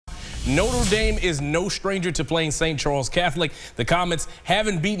Notre Dame is no stranger to playing St. Charles Catholic. The Comets have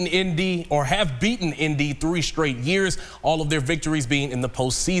beaten Indy 3 straight years, all of their victories being in the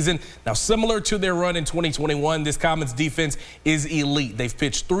postseason. Now, similar to their run in 2021, this Comets defense is elite. They've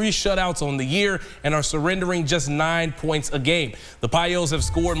pitched 3 shutouts on the year and are surrendering just 9 points a game. The Pios have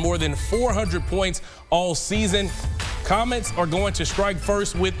scored more than 400 points all season. Comets are going to strike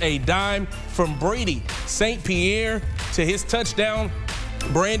first with a dime from Brady St. Pierre to his touchdown,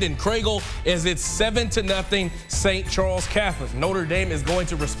 Brandon Craigle, as it's 7-0 St. Charles Catholic. Notre Dame is going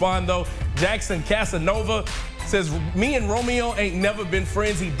to respond, though. Jackson Casanova says, me and Romeo ain't never been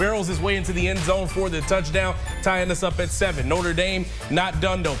friends. He barrels his way into the end zone for the touchdown, tying us up at 7. Notre Dame not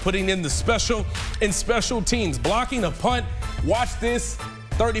done, though, putting in the special teams, blocking a punt. Watch this.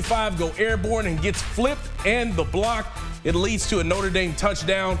 35 go airborne and gets flipped, and the block, it leads to a Notre Dame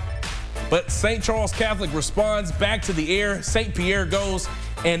touchdown. But St. Charles Catholic responds back to the air. St. Pierre goes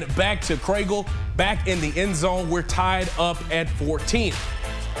and back to Craigle, back in the end zone. We're tied up at 14.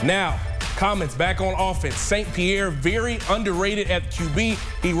 Now, Comets back on offense. St. Pierre, very underrated at QB.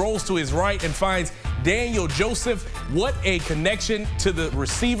 He rolls to his right and finds Daniel Joseph. What a connection to the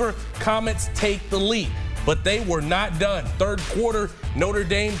receiver. Comets take the lead. But they were not done. Third quarter, Notre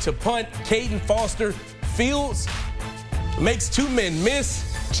Dame to punt. Caden Foster fields, makes 2 men miss,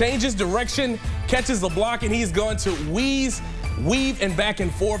 changes direction, catches the block, and he's going to weave and back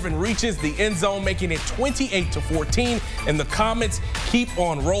and forth and reaches the end zone, making it 28-14. And the Comets keep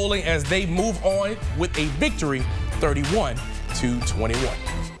on rolling as they move on with a victory, 31-21.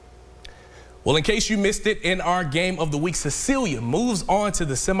 Well, in case you missed it, in our game of the week, Cecilia moves on to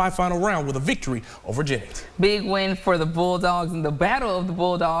the semifinal round with a victory over Jennings. Big win for the Bulldogs in the Battle of the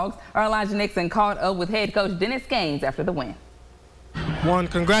Bulldogs. Our Elijah Nixon caught up with head coach Dennis Gaines after the win.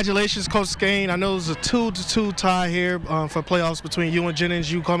 Congratulations, Coach Skane. I know it was a 2-2 tie here for playoffs between you and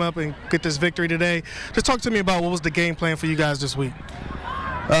Jennings. You come up and get this victory today. Just talk to me about what was the game plan for you guys this week.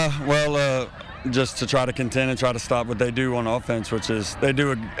 Just to try to contend and try to stop what they do on offense, which is they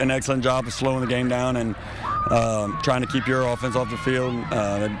do an excellent job of slowing the game down and trying to keep your offense off the field.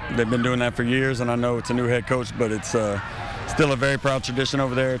 They've been doing that for years, and I know it's a new head coach, but it's still a very proud tradition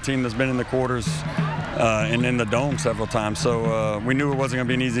over there, a team that's been in the quarters and in the dome several times. So we knew it wasn't going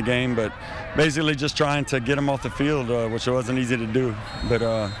to be an easy game, but basically just trying to get them off the field, which wasn't easy to do. But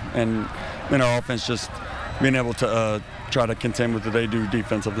and then our offense just being able to try to contend with what they do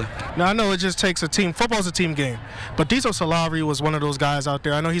defensively. Now, I know it just takes a team. Football's a team game. But Dizo Solari was one of those guys out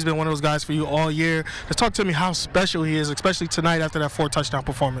there. I know he's been one of those guys for you all year. Just talk to me how special he is, especially tonight after that 4-touchdown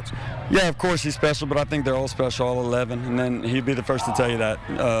performance. Yeah, of course he's special, but I think they're all special, all 11. And then he'd be the first to tell you that.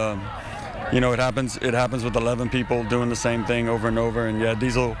 You know, it happens with 11 people doing the same thing over and over. And, yeah,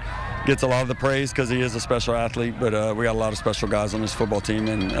 Diesel gets a lot of the praise because he is a special athlete. But we got a lot of special guys on this football team,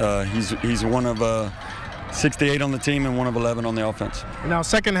 and he's one of 68 on the team and one of 11 on the offense. Now,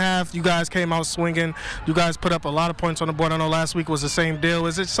 second half, you guys came out swinging. You guys put up a lot of points on the board. I know last week was the same deal.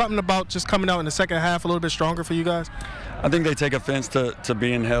 Is it something about just coming out in the second half a little bit stronger for you guys? I think they take offense to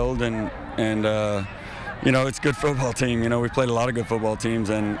being held, and you know, it's a good football team. You know, we've played a lot of good football teams,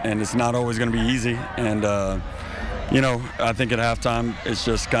 and it's not always going to be easy. And, you know, I think at halftime it's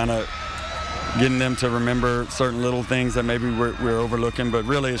just kind of getting them to remember certain little things that maybe we're overlooking, but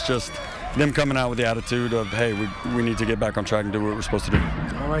really it's just them coming out with the attitude of, hey, we need to get back on track and do what we're supposed to do.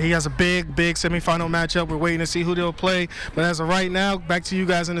 All right, he has a big semifinal matchup. We're waiting to see who they'll play. But as of right now, back to you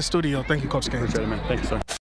guys in the studio. Thank you, Coach Gaines. Appreciate it, man. Thank you, sir.